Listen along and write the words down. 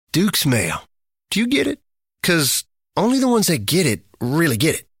Duke's mail. Do you get it? 'Cause only the ones that get it really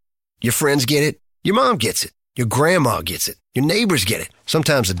get it. Your friends get it. Your mom gets it. Your grandma gets it. Your neighbors get it.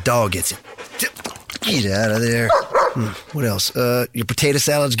 Sometimes the dog gets it. Get out of there. What else? Your potato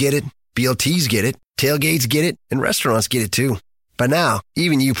salads get it. BLTs get it. Tailgates get it. And restaurants get it too. By now,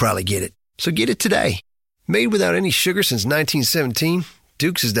 even you probably get it. So get it today. Made without any sugar since 1917,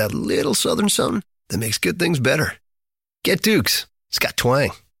 Duke's is that little southern something that makes good things better. Get Duke's. It's got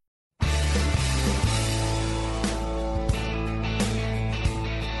twang.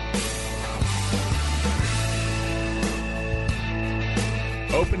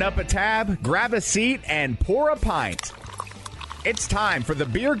 Open up a tab, grab a seat, and pour a pint. It's time for the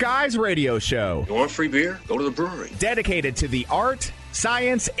Beer Guys Radio Show. You want free beer? Go to the brewery. Dedicated to the art,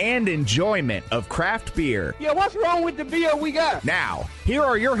 science, and enjoyment of craft beer. Yeah, what's wrong with the beer we got? Now, here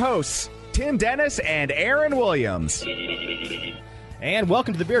are your hosts, Tim Dennis and Aaron Williams. And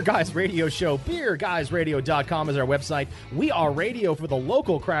welcome to the Beer Guys Radio Show. BeerGuysRadio.com is our website. We are radio for the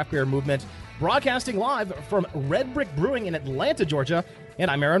local craft beer movement, broadcasting live from Red Brick Brewing in Atlanta, Georgia. And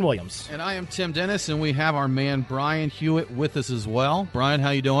I'm Aaron Williams. And I am Tim Dennis, and we have our man Brian Hewitt with us as well. Brian,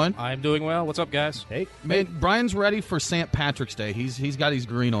 how you doing? I'm doing well. What's up, guys? Hey. Man, Brian's ready for St. Patrick's Day. He's got his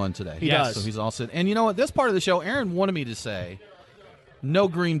green on today. He does. So he's all set. And you know what? This part of the show, Aaron wanted me to say no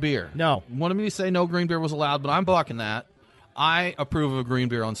green beer. No. Wanted me to say no green beer was allowed, but I'm blocking that. I approve of a green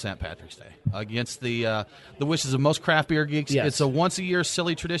beer on St. Patrick's Day against the wishes of most craft beer geeks. Yes. It's a once-a-year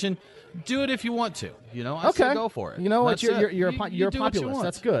silly tradition. Do it if you want to. You know, I Okay. say go for it. You know what? That's You're it. a You do what you populist. want.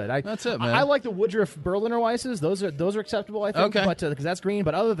 That's good. That's it, man. I like the Woodruff Berliner Weisses. Those are acceptable, I think. Okay. But because that's green.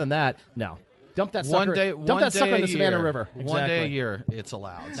 But other than that, no. Dump that sucker. One day in the a Savannah year. River. One day a Exactly. year, it's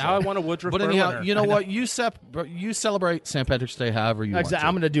allowed. Now I want a Woodruff But anyhow, Berliner. you know what? You celebrate St. Patrick's Day however you want to.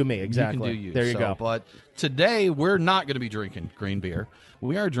 I'm going to do me. Exactly. You can do you. There you So, go. But today, we're not going to be drinking green beer.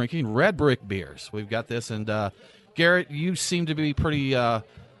 We are drinking Red Brick beers. We've got this. And, Garrett, you seem to be pretty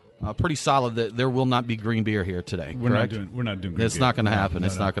solid that there will not be green beer here today. We're not correct? doing green It's beer. not going to happen. No,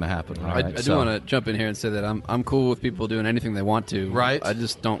 It's no. not going to happen. All I right, do want to jump in here and say that I'm cool with people doing anything they want to. Right. I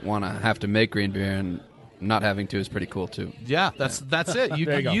just don't want to have to make green beer, and not having to is pretty cool too. Yeah, that's it. You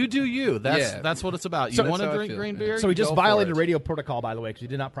There you go. you do you. Yeah. That's what it's about. So- You want to That's how I drink feel, green yeah. beer? So we just go for violated it. radio protocol, by the way, because you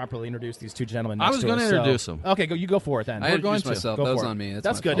did not properly introduce these two gentlemen. I next was to gonna us, so- introduce them. Okay, you go for it then. I going introduced to. myself. Go That was for it. on me. That's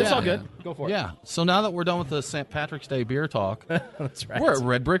my good. fault. It's all Yeah. good. Go for it. Yeah. So now that we're done with the St. Patrick's Day beer talk, That's right. we're at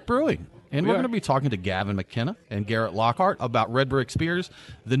Red Brick Brewing. And We we're are. going to be talking to Gavin McKenna and Garrett Lockhart about Red Brick beers,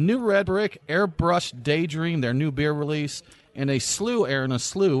 the new Red Brick Airbrush Daydream, their new beer release, and a slew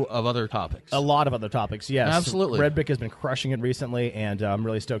of other topics. A lot of other topics, yes. Absolutely. Red Brick has been crushing it recently, and I'm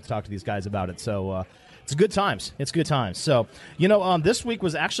really stoked to talk to these guys about it. So it's good times. It's good times. So, this week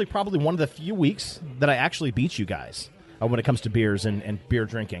was actually probably one of the few weeks that I actually beat you guys when it comes to beers and beer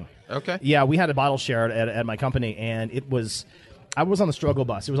drinking. Okay. Yeah, we had a bottle share at my company, and I was on the struggle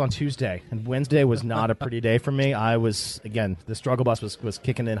bus. It was on Tuesday, and Wednesday was not a pretty day for me. The struggle bus was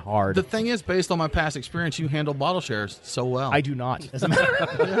kicking in hard. The thing is, based on my past experience, you handle bottle shares so well. I do not. As a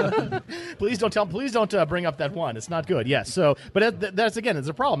matter please don't bring up that one. It's not good. Yes. So, but that's again, it's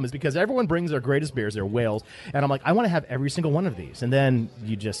a problem is because everyone brings their greatest beers, their whales, and I'm like, I want to have every single one of these, and then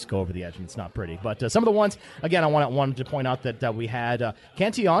you just go over the edge, and it's not pretty. But some of the ones, again, I wanted to point out that we had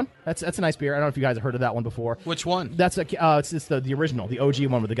Cantillon. That's a nice beer. I don't know if you guys have heard of that one before. Which one? That's it's the original, the OG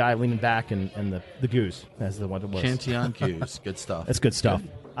one with the guy leaning back and the goose. That's the one that was. Cantillon Q's. Good stuff. That's good stuff.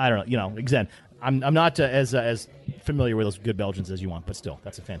 I don't know. Again, I'm not as familiar with those good Belgians as you want, but still,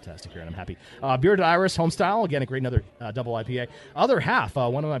 that's a fantastic beer, and I'm happy. Beer to Iris Homestyle, again, a great another double IPA. Other half,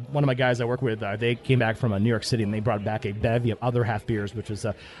 one of my guys I work with, they came back from New York City and they brought back a bevy of other half beers, which is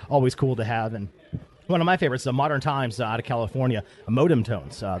always cool to have. And one of my favorites, Modern Times out of California, Modem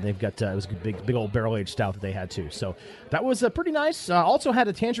Tones. They've got it was a big old barrel aged stout that they had too. So that was pretty nice. Also had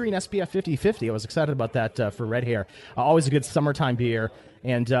a Tangerine SPF 50/50. I was excited about that for red hair. Always a good summertime beer.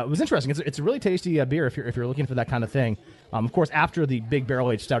 And it was interesting. It's a really tasty beer if you're looking for that kind of thing. Of course, after the big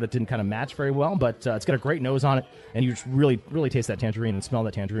barrel-aged stout, it didn't kind of match very well, but it's got a great nose on it, and you just really taste that tangerine and smell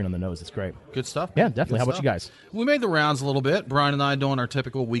that tangerine on the nose. It's great. Good stuff. Yeah, definitely. Good How about stuff. you guys? We made the rounds a little bit. Brian and I doing our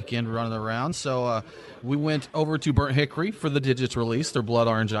typical weekend running around. So we went over to Burnt Hickory for the Digits release, their Blood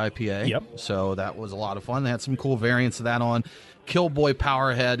Orange IPA. Yep. So that was a lot of fun. They had some cool variants of that on. Killboy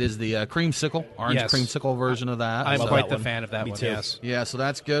Powerhead is the creamsicle, orange Yes. creamsicle version of that. I'm So- quite the fan of that one, too. yes. Yeah, so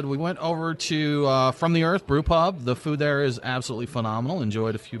that's good. We went over to From the Earth Brew Pub. The food there is absolutely phenomenal.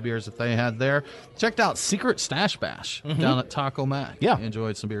 Enjoyed a few beers that they had there. Checked out Secret Stash Bash down at Taco Mac. Yeah.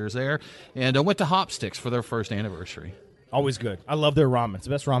 Enjoyed some beers there. And went to Hop Sticks for their first anniversary. Always good. I love their ramen. It's the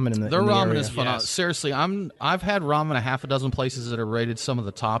best ramen in the Their in the ramen area. is phenomenal. Yes. Seriously, I've had ramen a half a dozen places that are rated some of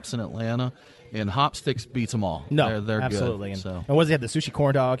the tops in Atlanta, and Hopsticks beats them all. No, they're absolutely. Good. And what does he have? The sushi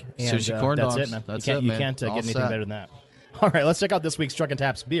corn dog. And, Sushi corn that's dogs. it, man. That's you can't, it, man. You can't All get anything set. better than that. All right, let's check out this week's Truck and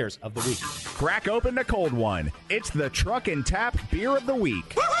Taps beers of the week. Crack open a cold one. It's the Truck and Tap Beer of the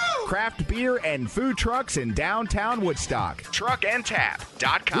Week. Craft beer and food trucks in downtown Woodstock.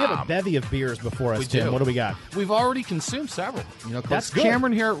 Truckandtap.com. We have a bevy of beers before us, We Tim. do. What do we got? We've already consumed several. That's good.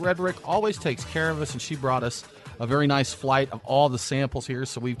 Cameron here at Red Brick always takes care of us, and she brought us a very nice flight of all the samples here,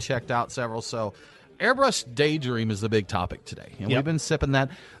 so we've checked out several. So Airbrush Daydream is the big topic today, and we've been sipping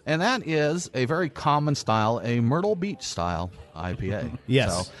that, and that is a very common style, a Myrtle Beach style IPA.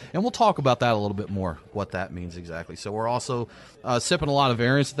 Yes. So, and we'll talk about that a little bit more, what that means exactly. So we're also sipping a lot of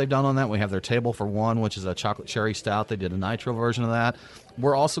variants that they've done on that. We have their Table for One, which is a chocolate cherry stout. They did a nitro version of that.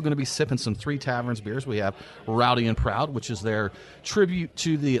 We're also going to be sipping some Three Taverns beers. We have Rowdy and Proud, which is their tribute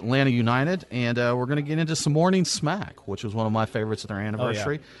to the Atlanta United, and we're going to get into some Morning Smack, which was one of my favorites at their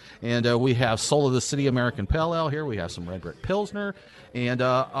anniversary. And we have Soul of the City American Pale Ale here. We have some Red Brick Pilsner and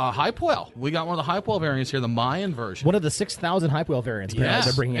Hypewell. We got one of the Hypewell variants here, the Mayan version. One of the 6,000 Hypewell variants apparently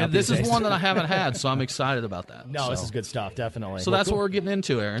they're bringing out and this these is days. one that I haven't had, so I'm excited about that. No, this is good stuff, definitely. So that's what we're getting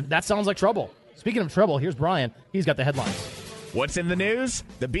into, Aaron. That sounds like trouble. Speaking of trouble, here's Brian. He's got the headlines. What's in the news?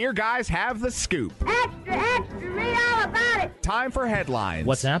 The beer guys have the scoop. Extra, extra, read all about it. Time for headlines.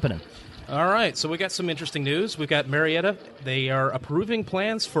 What's happening? All right, so we got some interesting news. We've got Marietta. They are approving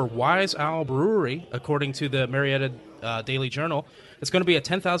plans for Wise Owl Brewery, according to the Marietta Daily Journal. It's going to be a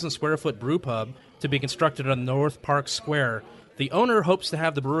 10,000 square foot brew pub to be constructed on North Park Square. The owner hopes to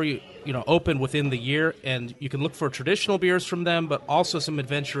have the brewery, open within the year, and you can look for traditional beers from them, but also some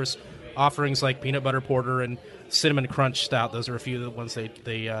adventurous offerings like peanut butter porter and cinnamon crunch stout. Those are a few of the ones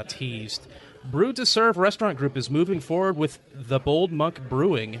they teased. Brew to Serve Restaurant Group is moving forward with the Bold Monk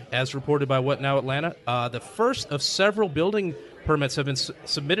Brewing, as reported by What Now Atlanta. The first of several building permits have been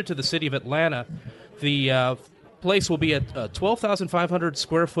submitted to the city of Atlanta. The place will be a 12,500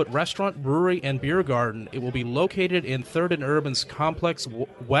 square foot restaurant, brewery, and beer garden. It will be located in 3rd and Urban's complex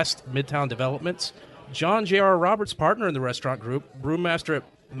West Midtown Developments. John J.R. Roberts, partner in the restaurant group, brewmaster at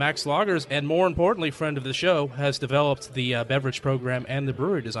Max Lagers, and more importantly, friend of the show, has developed the beverage program and the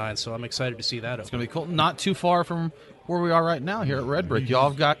brewery design, so I'm excited to see that open. It's going to be cool. Not too far from where we are right now here at Red Brick. Y'all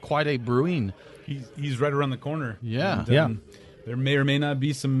have got quite a brewing. He's right around the corner. Yeah. And, there may or may not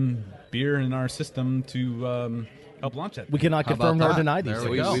be some beer in our system to help launch that. We cannot How confirm about nor that? deny these There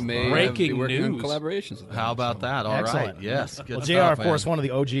things. we go. We may Breaking be working on news. collaborations with them. How about that? All right. Excellent. Yes. Good Well, stuff, JR, of man. course, one of the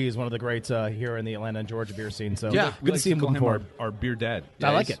OGs, one of the greats here in the Atlanta and Georgia beer scene. So Yeah. good to see him call moving forward. our beer dad.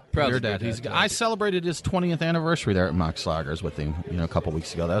 I like it. Proud Your to be dad. dad. I celebrated his 20th anniversary there at Max Lagers with him, a couple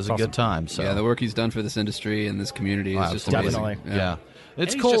weeks ago. That was a good time. So Yeah, the work he's done for this industry and this community is just amazing. Definitely. Yeah.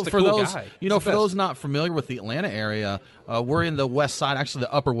 It's he's cool just a for cool those, guy. for those not familiar with the Atlanta area. We're in the west side, actually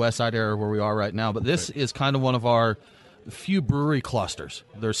the upper west side area where we are right now. But this is kind of one of our few brewery clusters.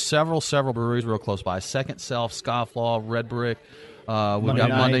 There's several breweries real close by. Second Self, Scofflaw, Red Brick. We've got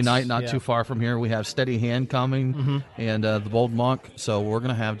Monday night, not too far from here. We have Steady Hand coming and the Bold Monk. So we're going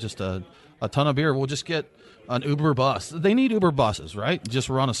to have just a ton of beer. We'll just get an Uber bus. They need Uber buses, right? Just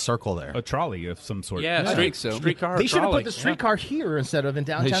run a circle there. A trolley of some sort. Yeah, I think so. streetcar. They should have trolley. put the streetcar here instead of in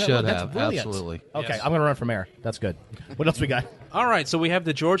downtown. They should That's have, brilliant. absolutely. Okay, Yes. I'm going to run from air. That's good. What else we got? All right, so we have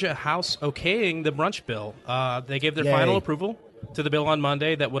the Georgia House okaying the brunch bill. They gave their Yay. final approval to the bill on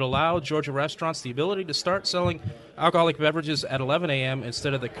Monday that would allow Georgia restaurants the ability to start selling alcoholic beverages at 11 a.m.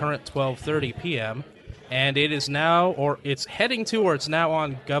 instead of the current 12:30 p.m. And it is now, or it's heading to, or it's now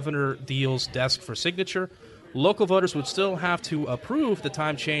on Governor Deal's desk for signature. Local voters would still have to approve the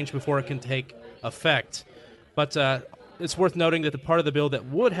time change before it can take effect. But it's worth noting that the part of the bill that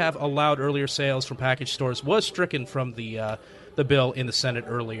would have allowed earlier sales from package stores was stricken from the bill in the Senate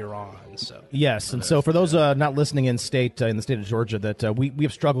earlier on. So Yes, and so for those not listening in the state of Georgia, that we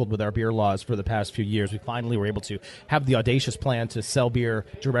have struggled with our beer laws for the past few years. We finally were able to have the audacious plan to sell beer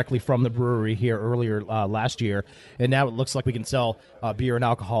directly from the brewery here earlier last year, and now it looks like we can sell beer and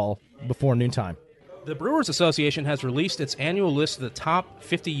alcohol before noontime. the Brewers Association has released its annual list of the top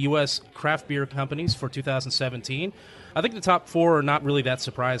 50 U.S. craft beer companies for 2017. I think the top four are not really that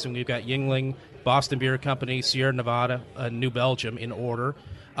surprising. We've got Yuengling, Boston Beer Company, Sierra Nevada, and New Belgium in order.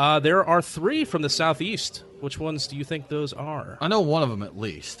 There are three from the Southeast. Which ones do you think those are? I know one of them at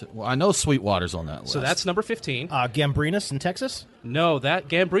least. Well, I know Sweetwater's on that list. So that's number 15. Gambrinus in Texas? No, that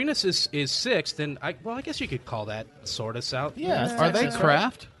Gambrinus is sixth, and I guess you could call that sort of South. Yeah. Are they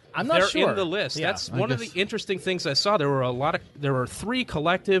craft? I'm not They're sure. in the list. Yeah. That's one of the interesting things I saw. There were three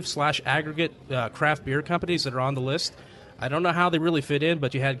collective / aggregate craft beer companies that are on the list. I don't know how they really fit in,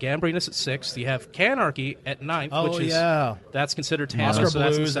 but you had Gambrinus at 6th. You have Canarchy at 9th, which is that's considered Tampa. Oscar so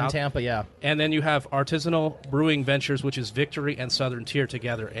that's Blues in in South. Tampa, yeah. And then you have Artisanal Brewing Ventures, which is Victory and Southern Tier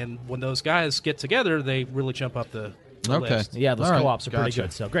together. And when those guys get together, they really jump up the list. Yeah, those All right. co-ops are pretty Gotcha.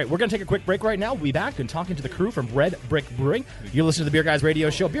 good. So great. We're going to take a quick break right now. We'll be back and talking to the crew from Red Brick Brewing. You're listening to the Beer Guys Radio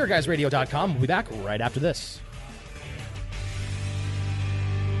Show, beerguysradio.com. We'll be back right after this.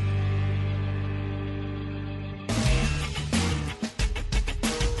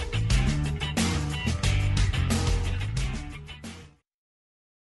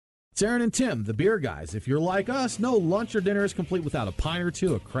 It's Aaron and Tim, the Beer Guys. If you're like us, no lunch or dinner is complete without a pint or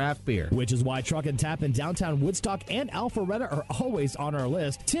two of craft beer. Which is why Truck and Tap in downtown Woodstock and Alpharetta are always on our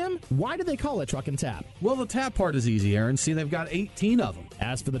list. Tim, why do they call it Truck and Tap? Well, the tap part is easy, Aaron. See, they've got 18 of them.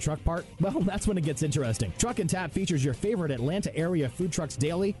 As for the truck part, well, that's when it gets interesting. Truck and Tap features your favorite Atlanta area food trucks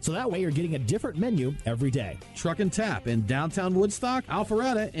daily, so that way you're getting a different menu every day. Truck and Tap in downtown Woodstock,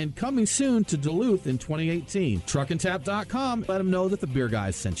 Alpharetta, and coming soon to Duluth in 2018. Truckandtap.com. Let them know that the Beer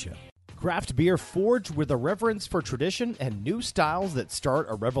Guys sent you. Craft beer forged with a reverence for tradition and new styles that start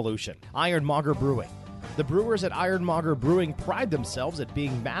a revolution. Ironmonger Brewing. The brewers at Ironmonger Brewing pride themselves at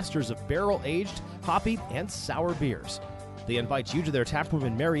being masters of barrel-aged, hoppy, and sour beers. They invite you to their taproom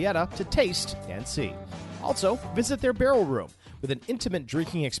in Marietta to taste and see. Also, visit their barrel room with an intimate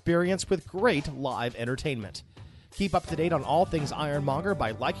drinking experience with great live entertainment. Keep up to date on all things Ironmonger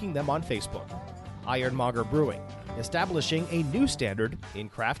by liking them on Facebook. Ironmonger Brewing, establishing a new standard in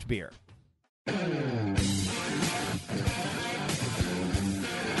craft beer.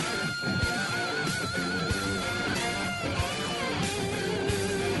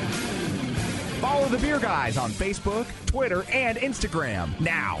 Follow the Beer Guys on Facebook, Twitter, and Instagram.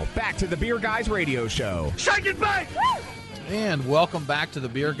 Now, back to the Beer Guys Radio Show. Shake it back! And welcome back to the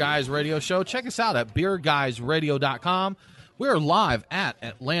Beer Guys Radio Show. Check us out at beerguysradio.com. We're live at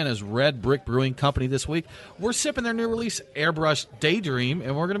Atlanta's Red Brick Brewing Company this week. We're sipping their new release, Airbrush Daydream,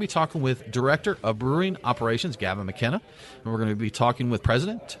 and we're going to be talking with Director of Brewing Operations, Gavin McKenna, and we're going to be talking with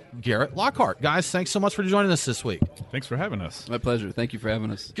President Garrett Lockhart. Guys, thanks so much for joining us this week. Thanks for having us. My pleasure. Thank you for having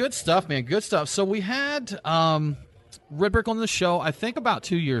us. Good stuff, man. Good stuff. So we had Red Brick on the show, I think, about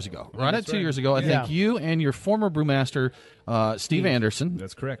 2 years ago. Right at 2 years ago, I think you and your former brewmaster, Steve Anderson,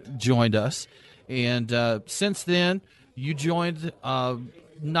 That's correct. joined us. And since then, you joined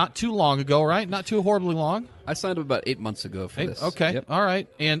not too long ago, right? Not too horribly long. I signed up about 8 months ago for this. Okay, Yep. all right.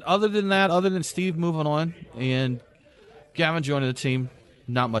 And other than that, other than Steve moving on and Gavin joining the team,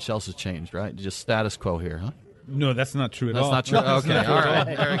 not much else has changed, right? Just status quo here, huh? No, that's not true at That's all. not true. Okay, all right.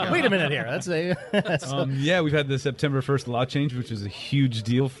 There we go. Wait a minute here. That's a Yeah, we've had the September 1st law change, which is a huge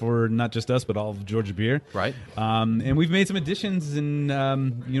deal for not just us, but all of Georgia beer. Right. And we've made some additions,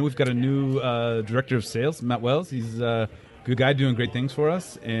 and we've got a new director of sales, Matt Wells. He's a good guy doing great things for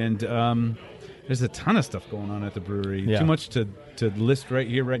us, and there's a ton of stuff going on at the brewery. Yeah. Too much to list right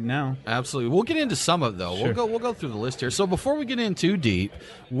here, right now. Absolutely. We'll get into some of it, though. Sure. We'll go through the list here. So before we get in too deep,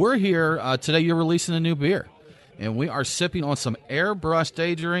 we're here today. You're releasing a new beer, and we are sipping on some Airbrush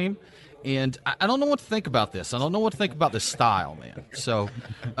Daydream. And I don't know what to think about this. I don't know what to think about this style, man. So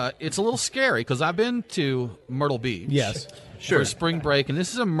it's a little scary because I've been to Myrtle Beach. Yes. For spring break, and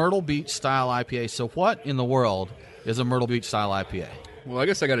this is a Myrtle Beach style IPA. So what in the world is a Myrtle Beach style IPA? Well, I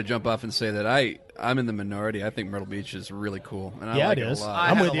guess I got to jump off and say that I'm in the minority. I think Myrtle Beach is really cool, and I Yeah, like it it is. a lot.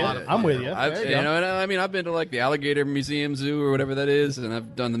 I'm with you. I'm with you. I've, There you you go. know, and I mean, I've been to like the Alligator Museum Zoo or whatever that is, and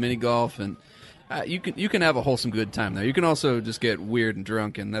I've done the mini golf, and you can have a wholesome good time there. You can also just get weird and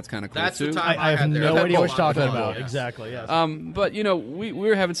drunk, and that's kind of cool That's the too. time I have had there. no That idea what boat you're talking on the about. boat. Exactly, yes. But we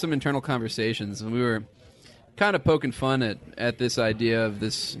were having some internal conversations, and we were kind of poking fun at this idea of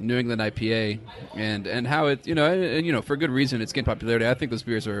this New England IPA and how it and for good reason it's getting popularity. I think those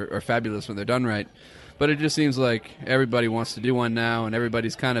beers are fabulous when they're done right, but it just seems like everybody wants to do one now, and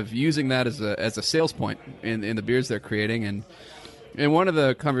everybody's kind of using that as a sales point in the beers they're creating. And one of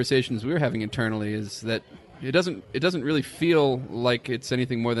the conversations we were having internally is that it doesn't really feel like it's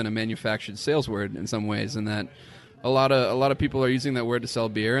anything more than a manufactured sales word in some ways, and that a lot of people are using that word to sell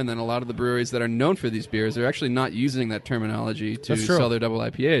beer, and then a lot of the breweries that are known for these beers are actually not using that terminology to That's true. sell their double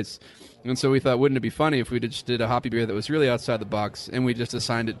IPAs. And so we thought, wouldn't it be funny if we just did a hoppy beer that was really outside the box, and we just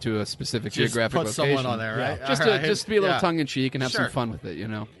assigned it to a specific Just geographic put location? someone on there, right? Just All to right. just to be a little Yeah. tongue in cheek and have Sure. some fun with it,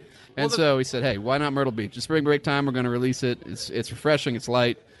 And so we said, hey, why not Myrtle Beach? It's spring break time. We're going to release it. It's refreshing. It's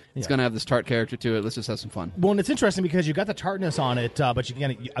light. It's going to have this tart character to it. Let's just have some fun. Well, and it's interesting because you got the tartness on it, but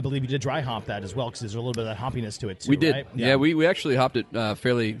I believe you did dry hop that as well because there's a little bit of that hoppiness to it too. We did, right? yeah. We actually hopped it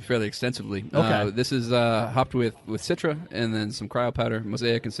fairly extensively. Okay. This is hopped with Citra and then some cryo powder,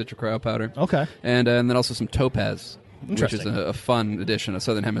 Mosaic and Citra cryo powder. Okay. And then also some Topaz. which is a fun addition, a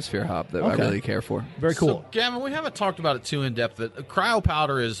Southern Hemisphere hop that I really care for. Very cool. So, Gavin, we haven't talked about it too in depth, but cryo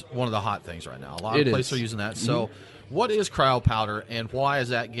powder is one of the hot things right now. A lot of places are using that. So, what is cryo powder, and why is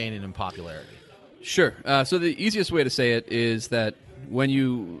that gaining in popularity? Sure. So the easiest way to say it is that when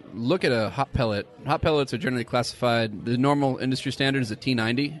you look at a hop pellets are generally classified. The normal industry standard is a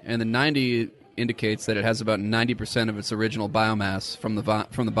T90, and the 90 indicates that it has about 90% of its original biomass from the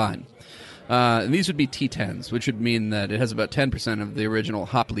vine. And these would be T10s, which would mean that it has about 10% of the original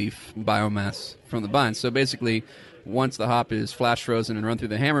hop leaf biomass from the vine. So basically, once the hop is flash frozen and run through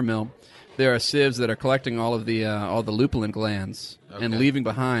the hammer mill, there are sieves that are collecting all the lupulin glands and leaving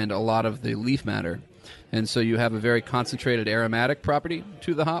behind a lot of the leaf matter. And so you have a very concentrated aromatic property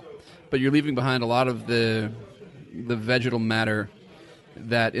to the hop, but you're leaving behind a lot of the vegetal matter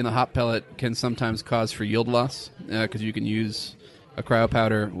that in the hop pellet can sometimes cause for yield loss, because you can use a cryo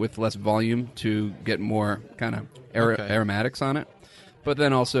powder with less volume to get more kind of aromatics on it. But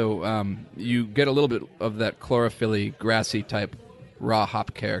then also you get a little bit of that chlorophyll-y, grassy type raw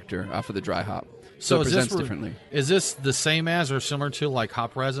hop character off of the dry hop. So it presents differently. Is this the same as or similar to like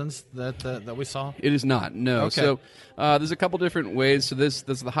hop resins that we saw? It is not, no. Okay. So there's a couple different ways. So there's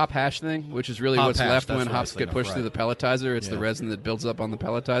the hop hash thing, which is really what's left when hops get pushed through the pelletizer. It's the resin that builds up on the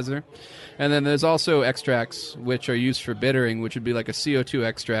pelletizer. And then there's also extracts, which are used for bittering, which would be like a CO2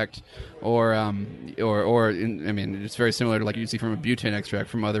 extract, or it's very similar to like you see from a butane extract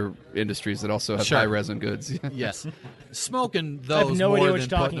from other industries that also have high resin goods. Yes. Smoking those I have no more idea than what you're putting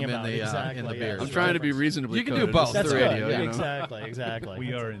talking them about. in the beer. I'm trying to be reasonably You can do coded. both. That's the right. radio, Yeah, you know? Exactly.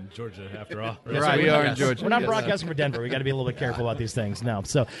 We are in Georgia, after all. Yes, Right, we are in Georgia. We're not Yes. broadcasting for Denver. We got to be a little bit careful about these things. No,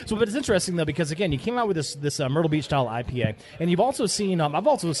 but it's interesting though, because again, you came out with this Myrtle Beach style IPA, and you've also seen I've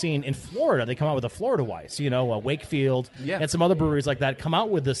also seen in Florida they come out with a Florida Weiss, Wakefield and some other breweries like that come out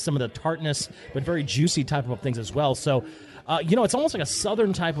with some of the tartness but very juicy type of things as well. So. It's almost like a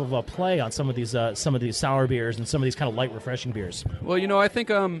southern type of a play on some of these sour beers and some of these kind of light, refreshing beers. Well, I think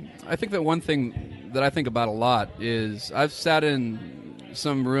that one thing that I think about a lot is I've sat in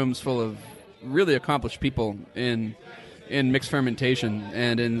some rooms full of really accomplished people in mixed fermentation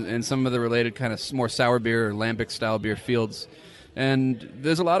and in some of the related kind of more sour beer or lambic style beer fields, and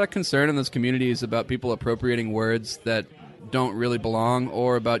there's a lot of concern in those communities about people appropriating words that don't really belong,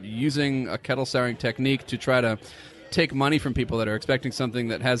 or about using a kettle souring technique to try to take money from people that are expecting something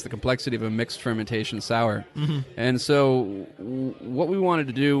that has the complexity of a mixed fermentation sour. Mm-hmm. And so what we wanted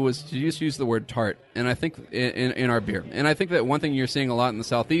to do was to just use the word tart, and I think in our beer. And I think that one thing you're seeing a lot in the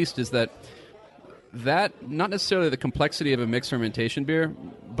Southeast is that not necessarily the complexity of a mixed fermentation beer,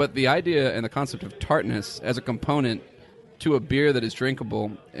 but the idea and the concept of tartness as a component to a beer that is drinkable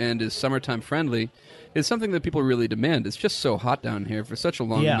and is summertime friendly is something that people really demand. It's just so hot down here for such a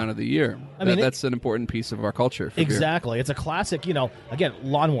long amount of the year. That's an important piece of our culture for exactly. beer. It's a classic, again,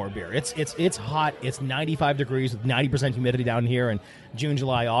 lawnmower beer. It's hot. It's 95 degrees with 90% humidity down here in June,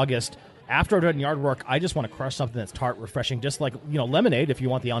 July, August. After I've done yard work, I just want to crush something that's tart, refreshing, just like, lemonade if you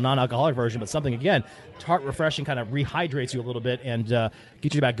want the non-alcoholic version, but something, again, tart, refreshing, kind of rehydrates you a little bit and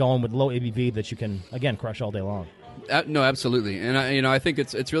gets you back going with low ABV that you can, again, crush all day long. No, absolutely, and I think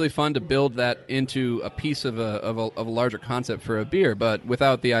it's really fun to build that into a piece of a larger concept for a beer, but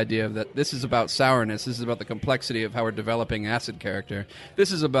without the idea that this is about sourness. This is about the complexity of how we're developing acid character.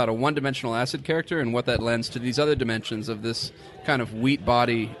 This is about a one-dimensional acid character and what that lends to these other dimensions of this kind of wheat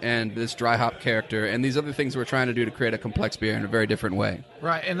body and this dry hop character and these other things we're trying to do to create a complex beer in a very different way.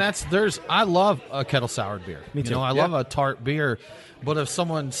 Right, and I love a kettle soured beer. Me too. I love a tart beer. But if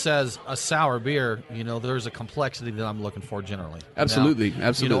someone says a sour beer, there's a complexity that I'm looking for generally. Absolutely, now,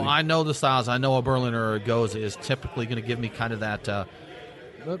 absolutely. I know the styles. I know a Berliner or a Goza is typically going to give me kind of that,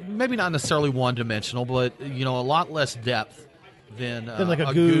 maybe not necessarily one-dimensional, but, a lot less depth than like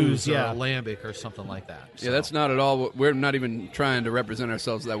a goose or a lambic or something like that. So. Yeah, that's not at all. We're not even trying to represent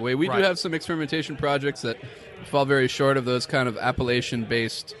ourselves that way. We do have some experimentation projects that fall very short of those kind of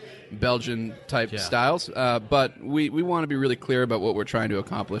appellation-based Belgian-type styles, but we want to be really clear about what we're trying to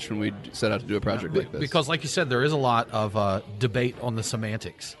accomplish when we set out to do a project like this. Because, like you said, there is a lot of debate on the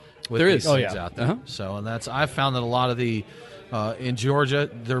semantics with there these is. things out there. So, and I've found that a lot of the in Georgia,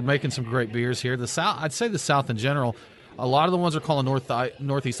 they're making some great beers here. The South, I'd say the South in general, a lot of the ones they're calling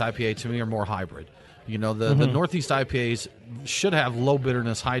Northeast IPA to me are more hybrid. The Northeast IPAs should have low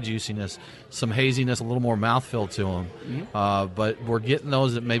bitterness, high juiciness, some haziness, a little more mouthfeel to them. Mm-hmm. But we're getting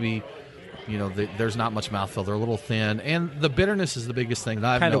those that maybe, there's not much mouthfeel. They're a little thin. And the bitterness is the biggest thing that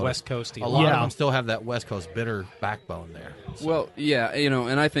I've kind noticed. of West Coasty. A lot of them still have that West Coast bitter backbone there. So. Well, yeah,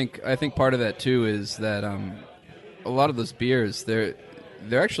 and I think part of that, too, is that a lot of those beers, they're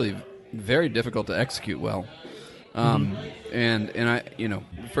actually very difficult to execute well. And I,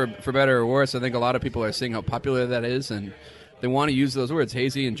 for better or worse, I think a lot of people are seeing how popular that is, and they want to use those words.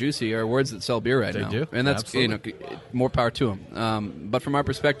 Hazy and juicy are words that sell beer right now. They do, and that's more power to them. But from our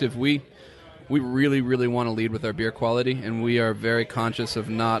perspective, we really, really want to lead with our beer quality, and we are very conscious of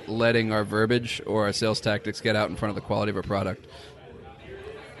not letting our verbiage or our sales tactics get out in front of the quality of our product.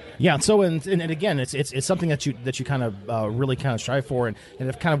 Yeah, so and again, it's something that you kind of really kind of strive for, and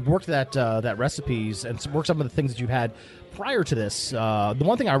have kind of worked that recipes and worked some of the things that you had prior to this. The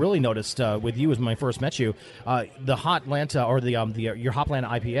one thing I really noticed with you is when I first met you, the Hot Lanta or your Hoplanta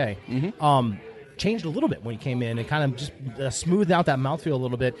IPA. Changed a little bit when you came in and kind of just smoothed out that mouthfeel a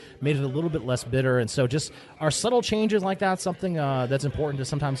little bit, made it a little bit less bitter, and so just are subtle changes like that something that's important to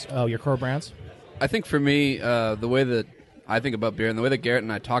sometimes your core brands? I think for me, the way that I think about beer and the way that Garrett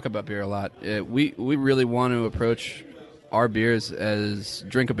and I talk about beer a lot, we really want to approach our beers as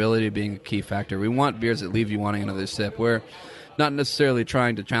drinkability being a key factor. We want beers that leave you wanting another sip. We're not necessarily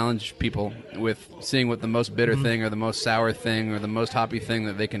trying to challenge people with seeing what the most bitter thing or the most sour thing or the most hoppy thing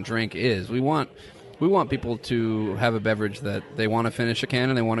that they can drink is. We want people to have a beverage that they want to finish a can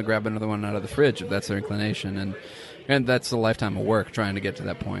and they want to grab another one out of the fridge if that's their inclination. And that's a lifetime of work trying to get to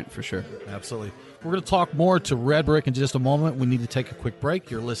that point, for sure. Absolutely. We're going to talk more to Red Brick in just a moment. We need to take a quick break.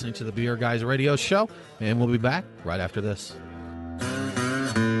 You're listening to the Beer Guys Radio Show, and we'll be back right after this.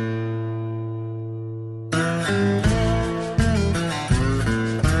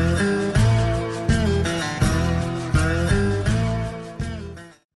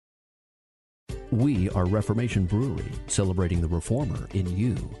 We are Reformation Brewery, celebrating the reformer in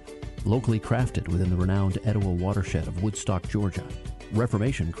you. Locally crafted within the renowned Etowah watershed of Woodstock, Georgia,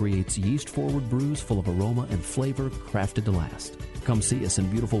 Reformation creates yeast-forward brews full of aroma and flavor crafted to last. Come see us in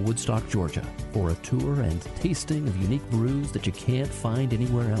beautiful Woodstock, Georgia, for a tour and tasting of unique brews that you can't find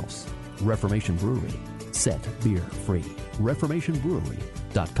anywhere else. Reformation Brewery. Set beer free.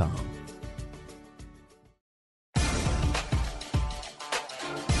 ReformationBrewery.com.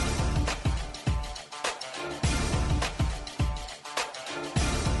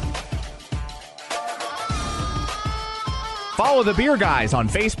 Follow the Beer Guys on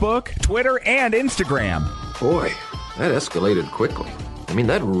Facebook, Twitter, and Instagram. Boy, that escalated quickly. I mean,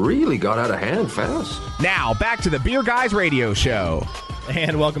 that really got out of hand fast. Now, back to the Beer Guys Radio Show.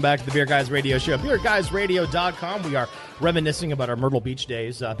 And welcome back to the Beer Guys Radio Show. BeerGuysRadio.com. We are reminiscing about our Myrtle Beach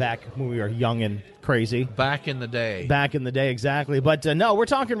days back when we were young and crazy. Back in the day. Back in the day, exactly. But no, we're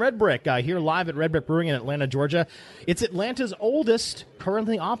talking Red Brick here live at Red Brick Brewing in Atlanta, Georgia. It's Atlanta's oldest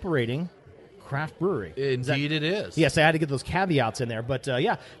currently operating craft brewery. Indeed it is. Yes, I had to get those caveats in there. But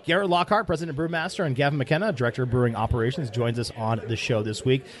yeah, Garrett Lockhart, President of Brewmaster, and Gavin McKenna, Director of Brewing Operations, joins us on the show this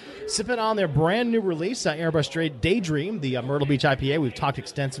week. Sipping on their brand new release, Airbrush Straight Daydream, the Myrtle Beach IPA. We've talked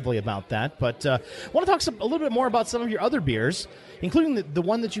extensively about that. But I want to talk a little bit more about some of your other beers, including the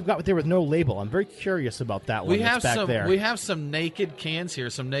one that you've got there with no label. I'm very curious about that one that's back there. We have some naked cans here,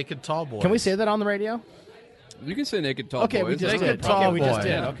 some Naked Tall Boys. Can we say that on the radio? You can say Naked Tall Boys. Okay, we just Naked did. Tall Okay, we just Boy.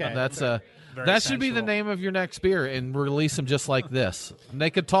 did. Okay. That's Very that should be the sensual. name of your next beer, and release them just like this.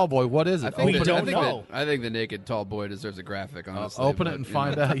 Naked Tall Boy, what is it? I think I the Naked Tall Boy deserves a graphic, honestly. open it and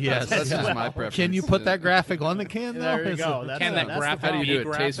find out. Yes, that's just my preference. Can you put that graphic on the can? There you Though? go. Can that graphic How do you do it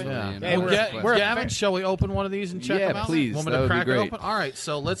graphic? tastefully? Yeah. you know? Hey, Well, we're Gavin, shall we open one of these and check Yeah, them out? please. Want me That to would be crack it great. open? All right,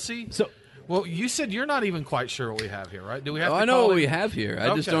 so let's see. Well, you said you're not even quite sure what we have here, right? Do we have? Oh, to I know call what it? we have here.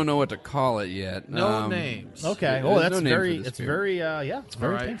 I just Okay. don't know what to call it yet. No names. Okay. There's Oh, that's no name very. for this It's beer. very. Yeah. It's All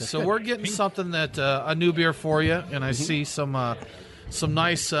very. right, pink. That's so good. we're getting something that a new beer for you, and I see some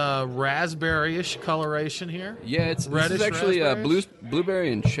nice raspberry-ish coloration here. Yeah, this Reddish is actually raspberries?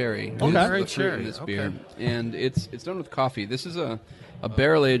 blueberry and cherry. Okay. Is the Blueberry fruit cherry, in this okay. beer, and it's done with coffee. This is a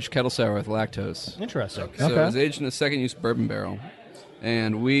barrel-aged kettle sour with lactose. Interesting. So Okay. it was aged in a second-use bourbon barrel,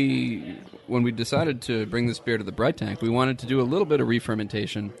 and when we decided to bring this beer to the Bright Tank, we wanted to do a little bit of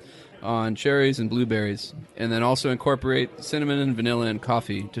re-fermentation on cherries and blueberries, and then also incorporate cinnamon and vanilla and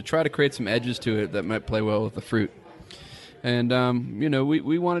coffee to try to create some edges to it that might play well with the fruit. And,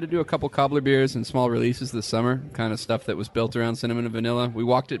 we wanted to do a couple cobbler beers and small releases this summer, kind of stuff that was built around cinnamon and vanilla. We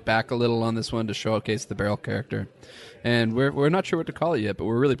walked it back a little on this one to showcase the barrel character. And we're not sure what to call it yet, but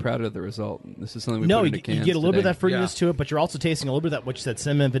we're really proud of the result. This is something we put into cans you get a little bit today. of that fruitiness to it, but you're also tasting a little bit of that, what you said,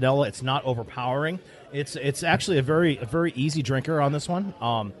 cinnamon and vanilla. It's not overpowering. It's actually a very easy drinker on this one.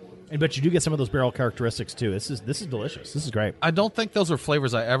 But you do get some of those barrel characteristics too. This is delicious. This is great. I don't think those are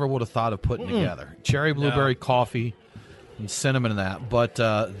flavors I ever would have thought of putting together. Cherry, blueberry, coffee, and cinnamon and that, but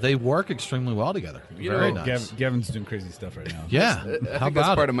they work extremely well together. Very nice. Gavin's doing crazy stuff right now. Yeah. I think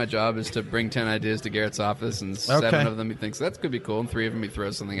that's part of my job is to bring 10 ideas to Garrett's office, and 7 of them he thinks that could be cool, and 3 of them he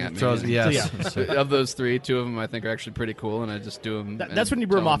throws something at me. Yes. Of those 3, 2 of them I think are actually pretty cool, and I just do them. That's when you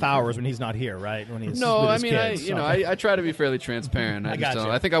brew him off hours when he's not here, right? When he's with his kids, I try to be fairly transparent.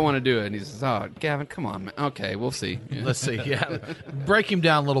 I think I want to do it, and he says, "Oh, Gavin, come on, man. Okay, we'll see." Yeah. Let's see. Yeah, break him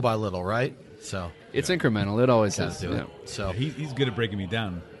down little by little, right? So it's incremental. It always is. Do it. So he's good at breaking me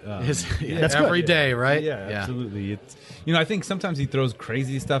down. That's every day, right? Yeah, absolutely. It's I think sometimes he throws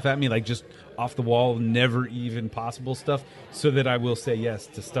crazy stuff at me, like just off the wall, never even possible stuff, so that I will say yes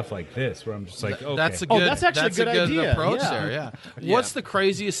to stuff like this, where I'm just like, okay. That's a good. That's actually a good idea. approach Yeah. there. Yeah. What's the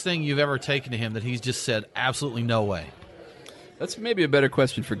craziest thing you've ever taken to him that he's just said absolutely no way? That's maybe a better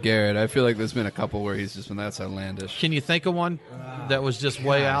question for Garrett. I feel like there's been a couple where he's just been that's outlandish. Can you think of one that was just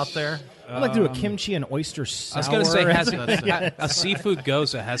way out there? I'd like to do a kimchi and oyster sour. I was going to say, has a seafood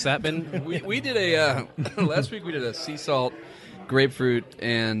goza, has that been? We did a last week. We did a sea salt, grapefruit,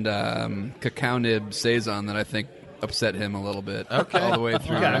 and cacao nib saison that I think upset him a little bit. Okay, all the way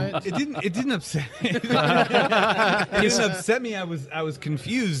through. Right. It didn't upset me. It didn't upset me. I was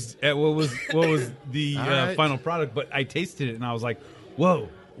confused at what was the final product, but I tasted it and I was like, whoa.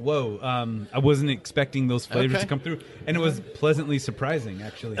 I wasn't expecting those flavors to come through, and it was pleasantly surprising,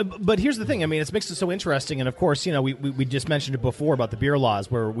 actually. But here's the thing. I mean, it makes it so interesting, and of course, we just mentioned it before about the beer laws,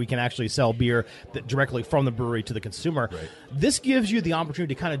 where we can actually sell beer directly from the brewery to the consumer. Right. This gives you the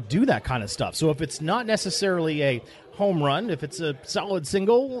opportunity to kind of do that kind of stuff. So if it's not necessarily a home run, if it's a solid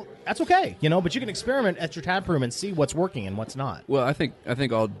single, that's okay, but you can experiment at your tap room and see what's working and what's not. Well, I think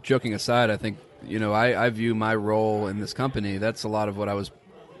all joking aside, I think, I view my role in this company, that's a lot of what I was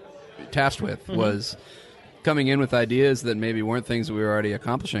tasked with, was coming in with ideas that maybe weren't things that we were already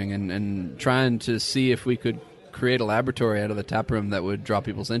accomplishing, and trying to see if we could create a laboratory out of the tap room that would draw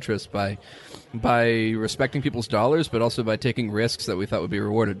people's interest by respecting people's dollars, but also by taking risks that we thought would be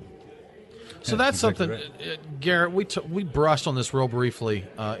rewarded. So that's something, Garrett, we brushed on this real briefly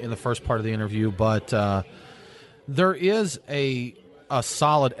in the first part of the interview, but there is a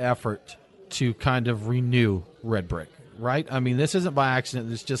solid effort to kind of renew Red Brick, right? I mean, this isn't by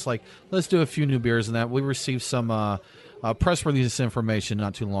accident. It's just like, let's do a few new beers and that. We received some press release information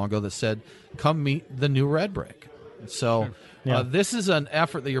not too long ago that said, come meet the new Red Brick. So this is an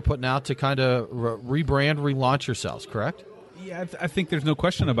effort that you're putting out to kind of rebrand, relaunch yourselves, correct? Yeah, I think there's no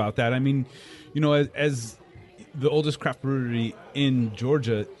question about that. I mean, as the oldest craft brewery in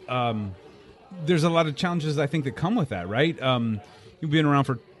Georgia, there's a lot of challenges, I think, that come with that, right? You've been around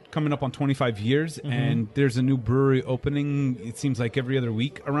for coming up on 25 years, and there's a new brewery opening, it seems like every other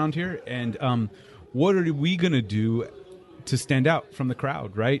week around here. And what are we going to do to stand out from the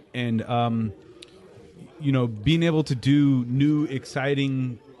crowd, right? And, being able to do new,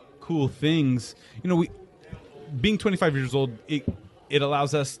 exciting, cool things, being 25 years old, it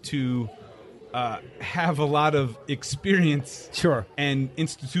allows us to have a lot of experience and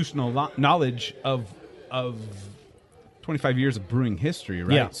institutional knowledge of 25 years of brewing history,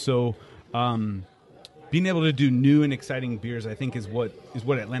 right? Yeah. So being able to do new and exciting beers, I think, is what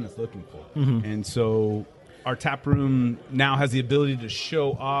Atlanta's looking for. And so our tap room now has the ability to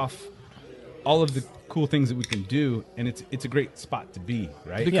show off all of the cool things that we can do, and it's a great spot to be,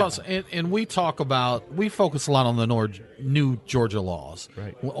 right? Because and we focus a lot on the new Georgia laws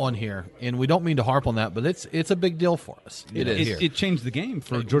on here, and we don't mean to harp on that, but it's a big deal for us. It changed the game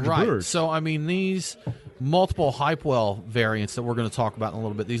for Georgia brewers. So I mean, these multiple Hypewell variants that we're going to talk about in a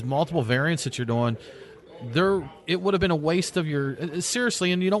little bit, these multiple variants that you're doing, it would have been a waste of your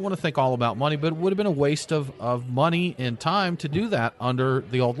seriously, and you don't want to think all about money, but it would have been a waste of money and time to do that under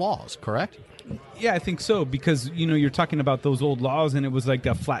the old laws, correct? Yeah, I think so, because you're talking about those old laws, and it was like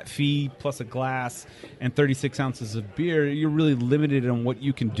a flat fee plus a glass and 36 ounces of beer. You're really limited on what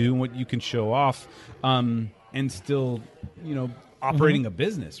you can do and what you can show off, and still, operating a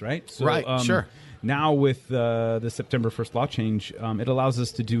business, right? So, sure. Now with the September 1st law change, it allows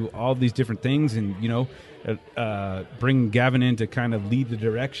us to do all these different things, and bring Gavin in to kind of lead the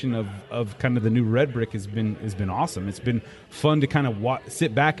direction of kind of the new Red Brick has been awesome. It's been fun to kind of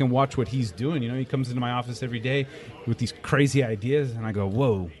sit back and watch what he's doing. He comes into my office every day with these crazy ideas, and I go,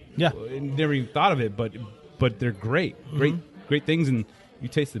 whoa, yeah, I never even thought of it, but they're great things, and you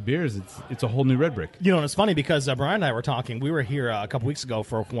taste the beers, it's a whole new Red Brick. And it's funny because Brian and I were talking. We were here a couple weeks ago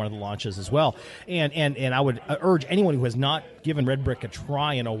for one of the launches as well. And I would urge anyone who has not given Red Brick a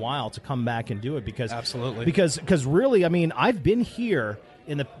try in a while to come back and do it, because absolutely, because really, I mean, I've been here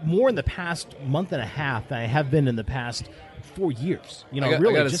in the past month and a half than I have been in the past 4 years. You know, I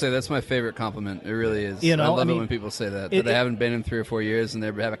really. got to say, that's my favorite compliment. It really is. You know, I love I mean, it when people say that they haven't been in 3 or 4 years and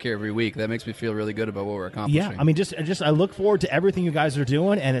they're back here every week. That makes me feel really good about what we're accomplishing. Yeah, I mean, just I look forward to everything you guys are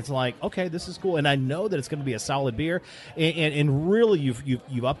doing, and it's like, okay, this is cool, and I know that it's going to be a solid beer, and really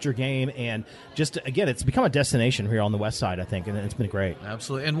you've upped your game, and just again, it's become a destination here on the West Side, I think, and it's been great.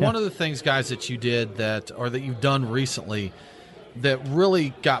 Absolutely, and one of the things, guys, that you did that you've done recently that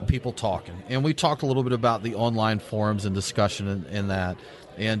really got people talking, and we talked a little bit about the online forums and discussion and that,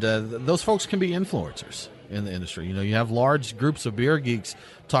 and those folks can be influencers in the industry. You know, you have large groups of beer geeks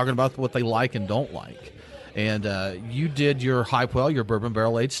talking about what they like and don't like, and you did your Hypewell, your bourbon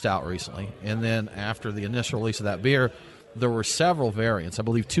barrel aged stout recently, and then after the initial release of that beer, there were several variants. I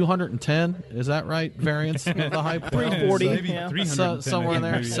believe 210, is that right, variants of the Hypewell? 340, maybe 310, somewhere in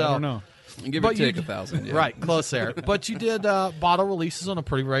there. maybe, So I don't know. Give or take 1,000. Yeah. Right, close there. But you did bottle releases on a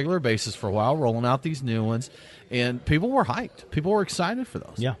pretty regular basis for a while, rolling out these new ones, and people were hyped. People were excited for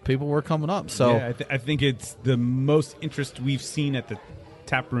those. Yeah. People were coming up. So yeah, I think it's the most interest we've seen at the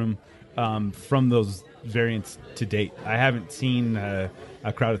tap room from those variants to date. I haven't seen a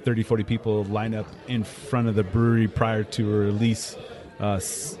crowd of 30, 40 people line up in front of the brewery prior to a release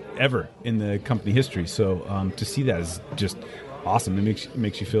ever in the company history. So to see that is just awesome. It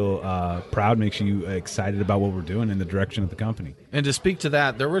makes you feel proud, makes you excited about what we're doing and the direction of the company. And to speak to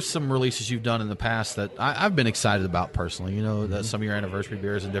that, there were some releases you've done in the past that I've been excited about personally. You know, some of your anniversary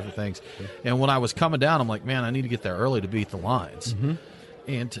beers and different things. And when I was coming down, I'm like, man, I need to get there early to beat the lines.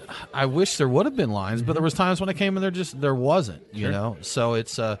 And I wish there would have been lines, but there was times when I came in there wasn't, you know. So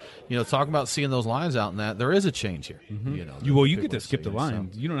it's talking about seeing those lines out in that there is a change here. You know, you get to skip the line.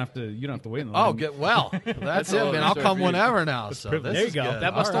 So. You don't have to wait in the line. Oh, that's it, man. I'll come whenever now. So there you go. Good.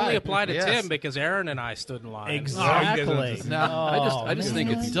 That must All only right. apply to Yes. Tim because Aaron and I stood in line. Exactly. Now, I just think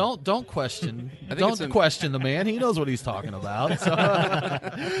it's don't question. Don't question the man. He knows what he's talking about. So.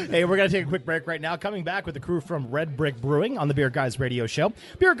 Hey, we're going to take a quick break right now. Coming back with the crew from Red Brick Brewing on the Beer Guys Radio Show.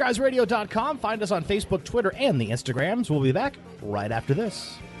 BeerGuysRadio.com. Find us on Facebook, Twitter, and the Instagrams. We'll be back right after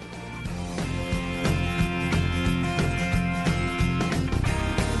this.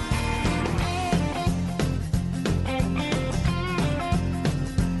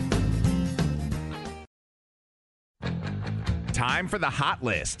 Time for the hot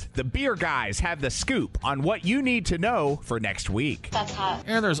list. The beer guys have the scoop on what you need to know for next week. That's hot.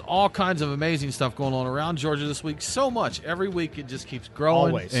 And there's all kinds of amazing stuff going on around Georgia this week. So much. Every week it just keeps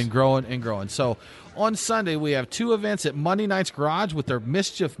growing Always. and growing and growing. So on Sunday we have 2 events at Monday Night's Garage with their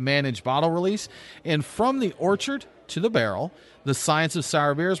Mischief Managed bottle release. And From the Orchard to the Barrel, the Science of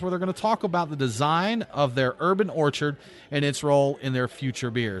Sour Beers, where they're going to talk about the design of their urban orchard and its role in their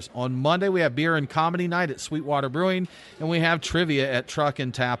future beers. On Monday, we have Beer and Comedy Night at Sweetwater Brewing, and we have trivia at Truck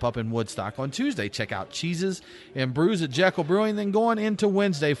and Tap up in Woodstock. On Tuesday, check out Cheeses and Brews at Jekyll Brewing. Then going into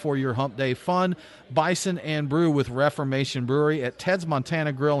Wednesday for your Hump Day fun, Bison and Brew with Reformation Brewery at Ted's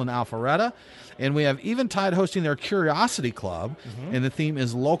Montana Grill in Alpharetta. And we have Eventide hosting their Curiosity Club, and the theme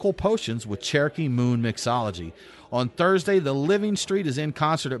is Local Potions with Cherokee Moon Mixology. On Thursday, The Living Street is in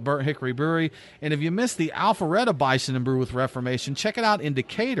concert at Burnt Hickory Brewery. And if you missed the Alpharetta Bison and Brew with Reformation, check it out in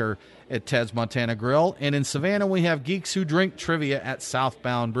Decatur at Ted's Montana Grill. And in Savannah, we have Geeks Who Drink trivia at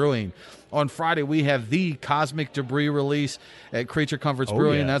Southbound Brewing. On Friday, we have the Cosmic Debris release at Creature Comforts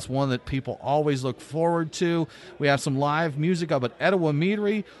Brewing. Yeah. That's one that people always look forward to. We have some live music up at Etowah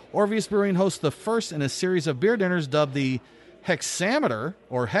Meadery. Orpheus Brewing hosts the first in a series of beer dinners dubbed the Hexameter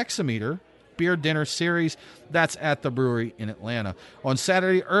or Hexameter Beer Dinner Series. That's at the brewery in Atlanta. On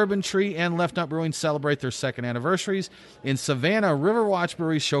Saturday, Urban Tree and Left Nut Brewing celebrate their second anniversaries. In Savannah, Riverwatch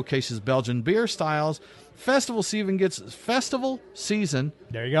Brewery showcases Belgian beer styles. Festival season.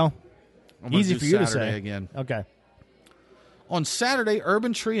 There you go. Easy for you to say. Again. Okay. On Saturday,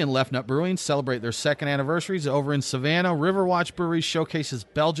 Urban Tree and Left Nut Brewing celebrate their second anniversaries. Over in Savannah, Riverwatch Brewery showcases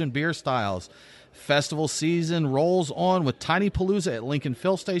Belgian beer styles. Festival season rolls on with Tiny Palooza at Lincoln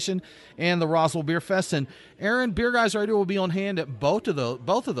Fill Station and the Roswell Beer Fest. And Aaron, Beer Guys Radio will be on hand at both of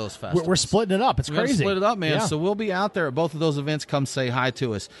those festivals. We're splitting it up. It's We're gonna crazy. split it up, man. Yeah. So we'll be out there at both of those events. Come say hi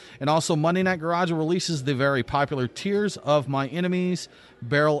to us. And also, Monday Night Garage releases the very popular Tears of My Enemies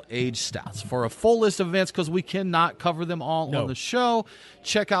Barrel Aged Stouts. For a full list of events, because we cannot cover them all on the show,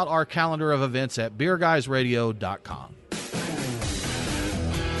 check out our calendar of events at BeerGuysRadio.com.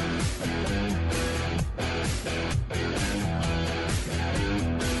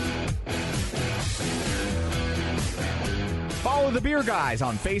 Follow the Beer Guys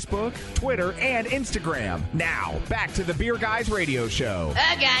on Facebook, Twitter, and Instagram. Now, back to the Beer Guys Radio Show.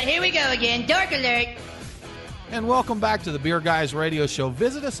 Oh, God, here we go again. Dork alert. And welcome back to the Beer Guys Radio Show.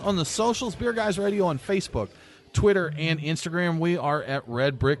 Visit us on the socials, Beer Guys Radio on Facebook, Twitter and Instagram. We are at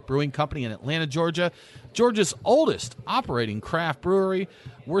Red Brick Brewing Company in Atlanta, Georgia, Georgia's oldest operating craft brewery.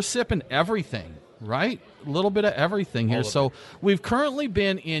 We're sipping everything, right? A little bit of everything here. So we've currently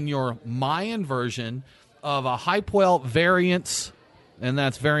been in your Mayan version of a Hypewell Variance, and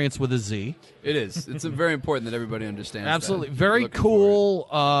that's Variance with a Z. It is. It's very important that everybody understands. Absolutely. That. Very cool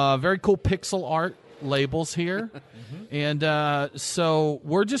pixel art labels here. And so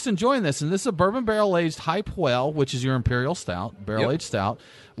we're just enjoying this. And this is a bourbon barrel-aged Hypewell, which is your imperial stout, barrel-aged stout,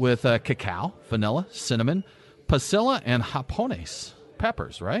 with cacao, vanilla, cinnamon, pasilla, and japones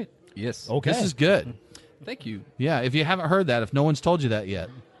peppers, right? Yes. Okay. This is good. Thank you. Yeah, if you haven't heard that, if no one's told you that yet,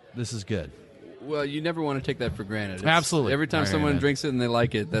 this is good. Well, you never want to take that for granted. Absolutely. Every time someone drinks it and they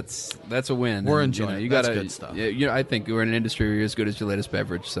like it, that's a win. We're and, enjoying it. You That's gotta, good stuff. Yeah, I think we're in an industry where you're as good as your latest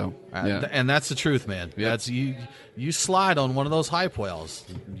beverage. So, And that's the truth, man. Yep. That's you slide on one of those Hypewells.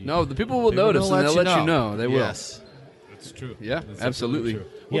 No, the people will notice and they'll let you know. They will. Yes. It's true. Yeah, That's absolutely. true.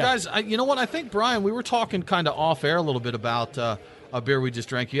 Well, guys, you know what? I think, Brian, we were talking kind of off air a little bit about a beer we just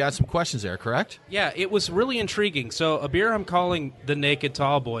drank. You had some questions there, correct? Yeah, it was really intriguing. So a beer I'm calling the Naked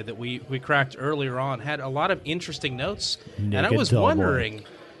Tallboy that we cracked earlier on had a lot of interesting notes. And I was wondering,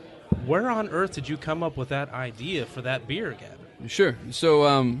 where on earth did you come up with that idea for that beer, Gavin? Sure.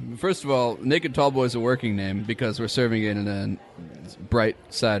 So, first of all, Naked Tallboy is a working name because we're serving it in a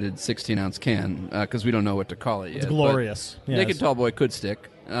bright-sided 16-ounce can because we don't know what to call it yet. It's glorious. Yes. Naked Tallboy could stick.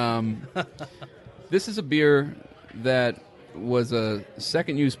 This is a beer that was a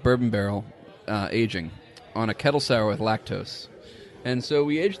second-use bourbon barrel aging on a kettle sour with lactose. And so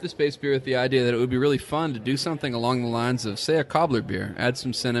we aged this base beer with the idea that it would be really fun to do something along the lines of, say, a cobbler beer, add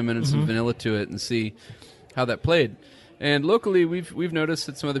some cinnamon and some vanilla to it and see how that played. And locally, we've noticed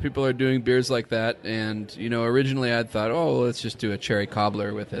that some other people are doing beers like that. And, you know, originally I'd thought, oh, well, let's just do a cherry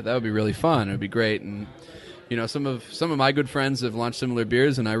cobbler with it. That would be really fun. It would be great. And, you know, some of my good friends have launched similar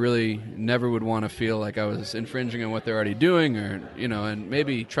beers, and I really never would want to feel like I was infringing on what they're already doing, or, you know, and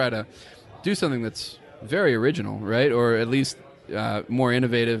maybe try to do something that's very original, right? Or at least more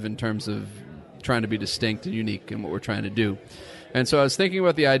innovative in terms of trying to be distinct and unique in what we're trying to do. And so I was thinking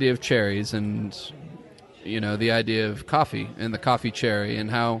about the idea of cherries and, you know, the idea of coffee and the coffee cherry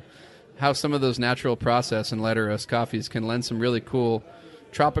and how some of those natural process and lighter roast coffees can lend some really cool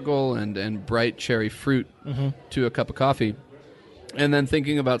tropical and bright cherry fruit to a cup of coffee. And then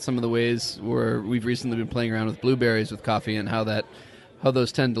thinking about some of the ways where we've recently been playing around with blueberries with coffee and how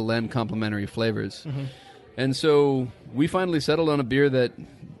those tend to lend complementary flavors. And so we finally settled on a beer that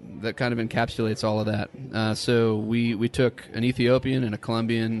kind of encapsulates all of that. So we took an Ethiopian and a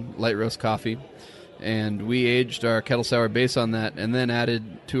Colombian light roast coffee, and we aged our kettle sour base on that, and then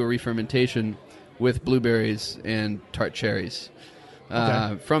added to a re-fermentation with blueberries and tart cherries.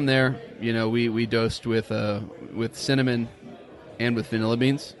 From there, you know, we dosed with cinnamon and with vanilla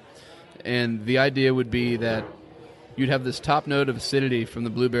beans, and the idea would be that you'd have this top note of acidity from the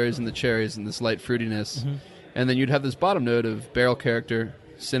blueberries and the cherries and this light fruitiness, and then you'd have this bottom note of barrel character,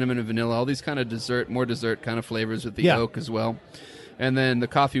 cinnamon and vanilla, all these kind of more dessert kind of flavors with the oak as well. And then the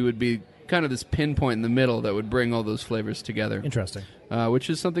coffee would be kind of this pinpoint in the middle that would bring all those flavors together. Interesting. Which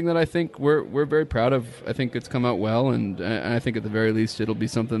is something that I think we're very proud of. I think it's come out well, and I think at the very least it'll be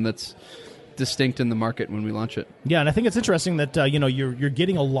something that's distinct in the market when we launch it. Yeah, and I think it's interesting that you know, you're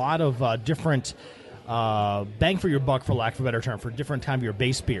getting a lot of different bang for your buck, for lack of a better term, for different time of your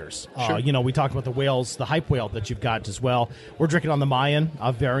base beers. Sure. You know, we talked about the whales, the hype whale that you've got as well. We're drinking on the Mayan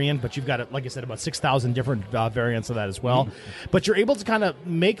variant, but you've got, like I said, about 6,000 different variants of that as well. But you're able to kind of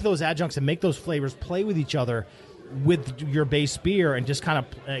make those adjuncts and make those flavors play with each other with your base beer, and just kind of,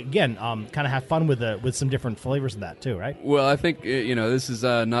 again, kind of have fun with some different flavors of that too, right? Well, I think, you know, this is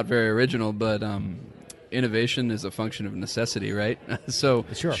not very original, but innovation is a function of necessity, right? So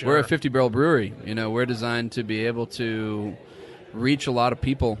we're a 50-barrel brewery. You know, we're designed to be able to reach a lot of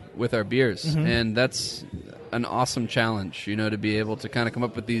people with our beers, and that's an awesome challenge, you know, to be able to kind of come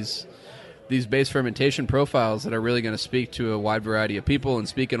up with these base fermentation profiles that are really going to speak to a wide variety of people and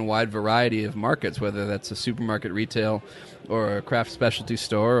speak in a wide variety of markets, whether that's a supermarket retail or a craft specialty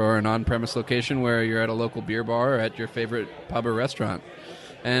store or an on-premise location where you're at a local beer bar or at your favorite pub or restaurant.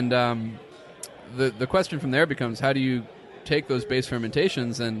 And the question from there becomes, how do you take those base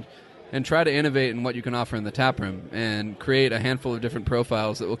fermentations and try to innovate in what you can offer in the tap room and create a handful of different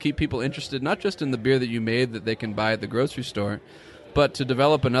profiles that will keep people interested, not just in the beer that you made that they can buy at the grocery store, but to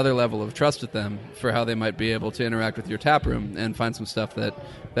develop another level of trust with them for how they might be able to interact with your tap room and find some stuff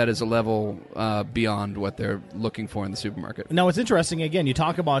that is a level beyond what they're looking for in the supermarket. Now, it's interesting, again, you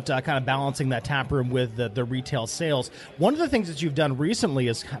talk about kind of balancing that tap room with the retail sales. One of the things that you've done recently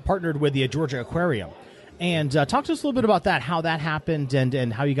is partnered with the Georgia Aquarium. And talk to us a little bit about that, how that happened,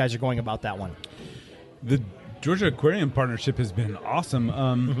 and how you guys are going about that one. The Georgia Aquarium partnership has been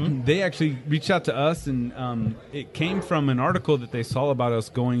awesome. They actually reached out to us, and it came from an article that they saw about us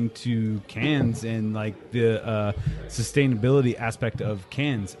going to cans and like the sustainability aspect of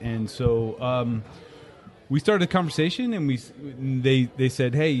cans. And so we started a conversation, and they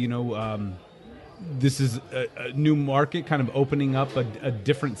said, hey, this is a new market, kind of opening up a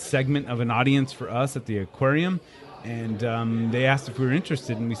different segment of an audience for us at the aquarium. And they asked if we were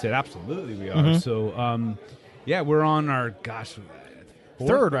interested, and we said, absolutely, we are. So, we're on our,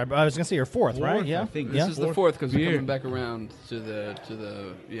 third, right? I was going to say your fourth, right? Yeah. I think this is the fourth because we're coming back around to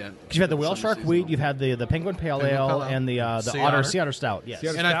the Because you've had the Whale Shark Wheat, you've had the Penguin Pale Ale, and the Sea Otter Stout. Yes.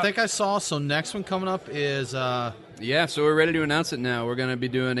 And I think I saw, so next one coming up is... so we're ready to announce it now. We're going to be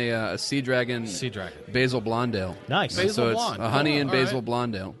doing a Sea Dragon Basil Blonde Ale. Nice. Basil so Blonde. It's a honey and basil right.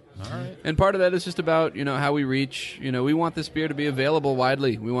 blonde ale. All right. And part of that is just about, how we reach. We want this beer to be available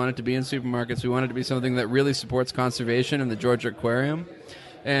widely. We want it to be in supermarkets. We want it to be something that really supports conservation in the Georgia Aquarium.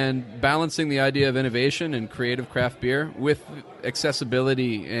 And balancing the idea of innovation and creative craft beer with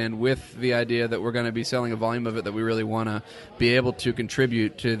accessibility and with the idea that we're going to be selling a volume of it that we really want to be able to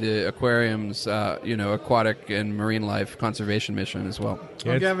contribute to the aquarium's, aquatic and marine life conservation mission as well.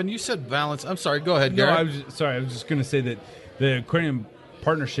 Yeah, Gavin, you said balance. I'm sorry. Go ahead, Garrett. I was just going to say that the aquarium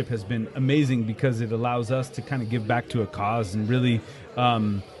partnership has been amazing because it allows us to kind of give back to a cause and really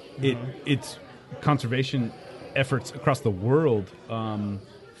it's conservation efforts across the world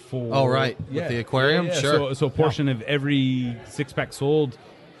with the aquarium. Sure. So a portion of every 6-pack sold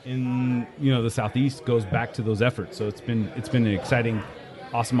in the Southeast goes back to those efforts. So it's been an exciting,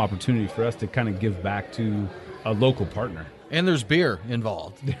 awesome opportunity for us to kind of give back to a local partner. And there's beer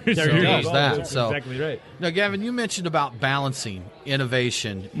involved. There's that. That's So exactly right. Now, Gavin, you mentioned about balancing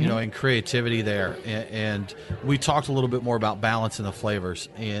innovation, and creativity there, and we talked a little bit more about balancing the flavors.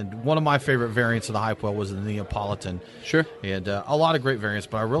 And one of my favorite variants of the Hype Well was the Neapolitan. Sure. And a lot of great variants,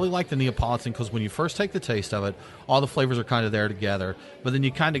 but I really like the Neapolitan because when you first take the taste of it, all the flavors are kind of there together. But then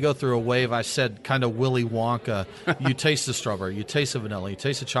you kind of go through a wave. I said kind of Willy Wonka. You taste the strawberry, you taste the vanilla, you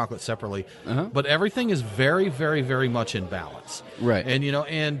taste the chocolate separately, but everything is very, very, very much in balance. Right. And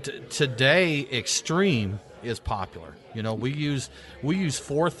and today Extreme is popular. We use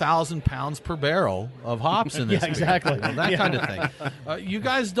 4,000 pounds per barrel of hops in this. Yeah, exactly. That kind of thing. You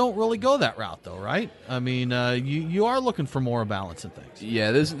guys don't really go that route, though, right? I mean, you are looking for more balance in things.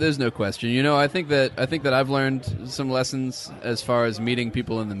 Yeah, there's no question. I think that I've learned some lessons as far as meeting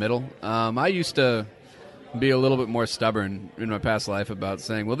people in the middle. I used to be a little bit more stubborn in my past life about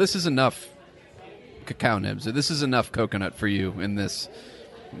saying, well, this is enough cacao nibs, or this is enough coconut for you in this,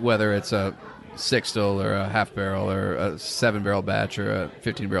 whether it's a 6-still or a half barrel or a 7-barrel batch or a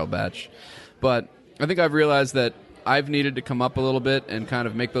 15-barrel batch. But I think I've realized that I've needed to come up a little bit and kind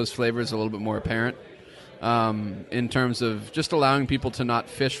of make those flavors a little bit more apparent in terms of just allowing people to not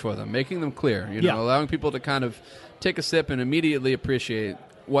fish for them, making them clear, allowing people to kind of take a sip and immediately appreciate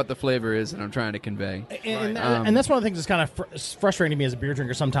what the flavor is that I'm trying to convey. And that's one of the things that's kind of frustrating to me as a beer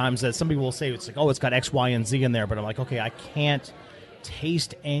drinker sometimes, that some people will say it's like, oh, it's got X, Y, and Z in there, but I'm like, okay, I can't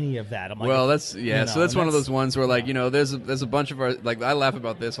taste any of that. I'm like, well, that's so that's one of those ones where there's a bunch of our, I laugh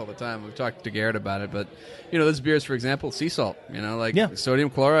about this all the time. We've talked to Garrett about it, but there's beers, for example, sea salt. Sodium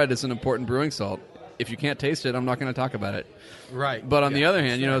chloride is an important brewing salt. If you can't taste it, I'm not going to talk about it. Right. But on the other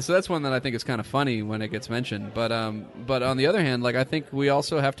hand, so that's one that I think is kind of funny when it gets mentioned. But on the other hand, I think we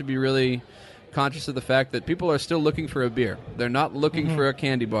also have to be really conscious of the fact that people are still looking for a beer. They're not looking for a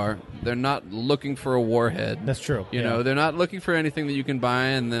candy bar. They're not looking for a Warhead. That's true. They're not looking for anything that you can buy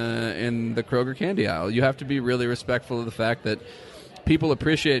in the Kroger candy aisle. You have to be really respectful of the fact that people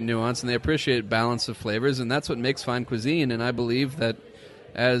appreciate nuance and they appreciate balance of flavors, and that's what makes fine cuisine. And I believe that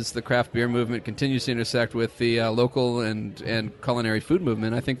as the craft beer movement continues to intersect with the local and culinary food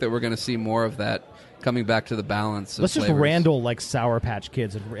movement, I think that we're going to see more of that coming back to the balance of Let's just flavors. Randall like Sour Patch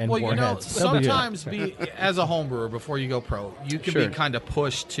Kids and Warheads. Sometimes as a home brewer, before you go pro, you can be kind of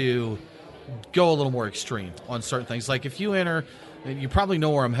pushed to go a little more extreme on certain things. Like if you enter, and you probably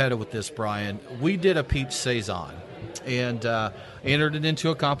know where I'm headed with this, Brian, we did a peach saison and entered it into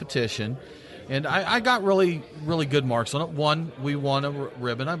a competition. And I got really, really good marks on it. One, we won a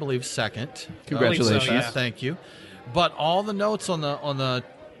ribbon, I believe. Second, congratulations, thank you. But all the notes on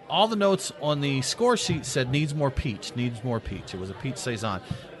the score sheet said needs more peach. It was a peach saison.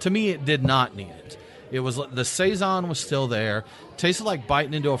 To me, it did not need it. It was the saison was still there. Tasted like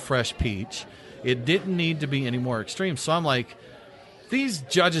biting into a fresh peach. It didn't need to be any more extreme. So I'm like, these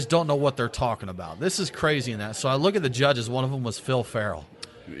judges don't know what they're talking about. This is crazy in that. So I look at the judges. One of them was Phil Farrell.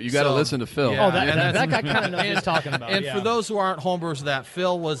 You got to listen to Phil. Yeah, that guy kind of knows what he's talking about. And yeah. for those who aren't homebrewers of that,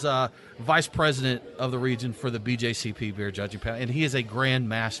 Phil was vice president of the region for the BJCP beer judging panel, and he is a grand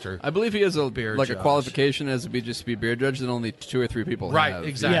master. I believe he has a beer a judge. qualification as a BJCP beer judge that only 2 or 3 people Right, have.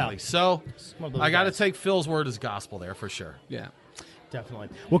 exactly. Yeah. So I got to guys. take Phil's word as gospel there for sure. Yeah. Definitely.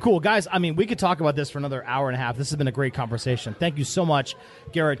 Well, cool. Guys, I mean, we could talk about this for another hour and a half. This has been a great conversation. Thank you so much,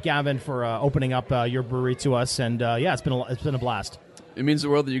 Garrett Gavin, for opening up your brewery to us. And, it's been a blast. It means the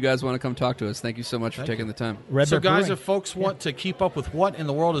world that you guys want to come talk to us. Thank you so much for taking the time. So, guys, if folks want to keep up with what in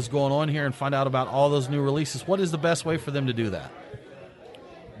the world is going on here and find out about all those new releases, what is the best way for them to do that?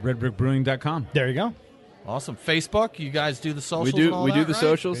 RedBrickBrewing.com. There you go. Awesome. Facebook, you guys do the socials. We do. and all We that, do the right?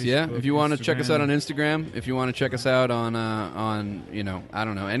 socials. Facebook, Yeah. If you want to check us out Instagram. on Instagram, if you want to check us out on I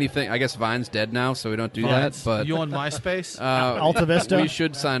don't know anything. I guess Vine's dead now, so we don't do Vines. that. But You on MySpace? Alta Vista? we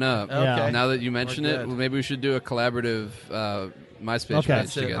should sign up. Okay. Now that you mention We're it, good. well, maybe we should do a collaborative MySpace Okay. page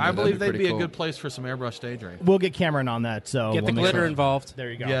That's it. together. I believe That'd they'd be be a pretty good place for some airbrush day drink. We'll get Cameron on that. So Get the we'll make glitter sure. involved.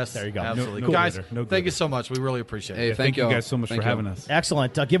 There you go. Yes, There you go. absolutely. No Guys, glitter, no thank glitter. you so much. We really appreciate Hey, it. thank you y'all. guys so much Thank for y'all. having us.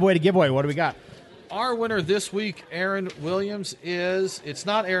 Excellent. Giveaway to giveaway. What do we got? Our winner this week, Aaron Williams, it's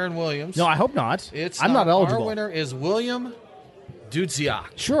not Aaron Williams. No, I hope not. It's I'm not eligible. Our winner is William Dudziak.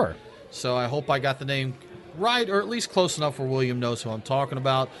 Sure. So I hope I got the name right, or at least close enough where William knows who I'm talking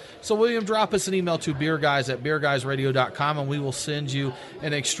about. So, William, drop us an email to beerguys@beerguysradio.com, and we will send you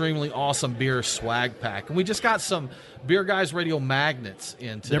an extremely awesome beer swag pack. And we just got some Beer Guys Radio magnets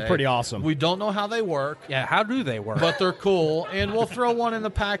in today. They're pretty awesome. We don't know how they work. Yeah, how do they work? But they're cool, and we'll throw one in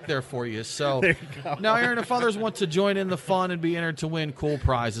the pack there for you. So There you go. Now, Aaron, if others want to join in the fun and be entered to win cool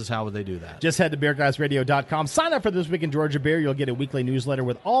prizes, how would they do that? Just head to beerguysradio.com. Sign up for This Week in Georgia Beer. You'll get a weekly newsletter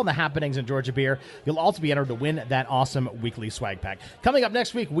with all the happenings in Georgia beer. You'll also be entered to win that awesome weekly swag pack. Coming up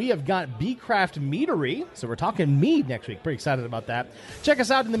next week, we have got B Craft Meadery. So we're talking mead next week. Pretty excited about that. Check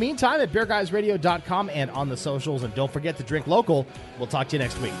us out in the meantime at beerguysradio.com and on the socials. And don't forget to drink local. We'll talk to you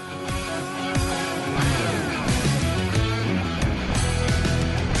next week.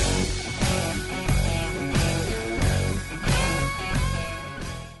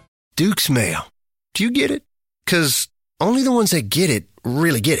 Duke's Mayo. Do you get it? 'Cause only the ones that get it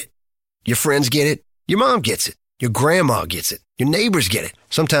really get it. Your friends get it. Your mom gets it. Your grandma gets it. Your neighbors get it.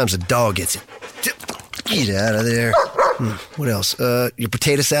 Sometimes a dog gets it. Get out of there. What else? Your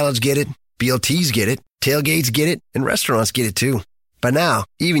potato salads get it. BLTs get it. Tailgates get it. And restaurants get it too. By now,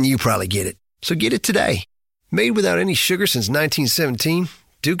 even you probably get it. So get it today. Made without any sugar since 1917,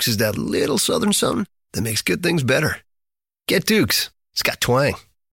 Duke's is that little southern something that makes good things better. Get Duke's. It's got twang.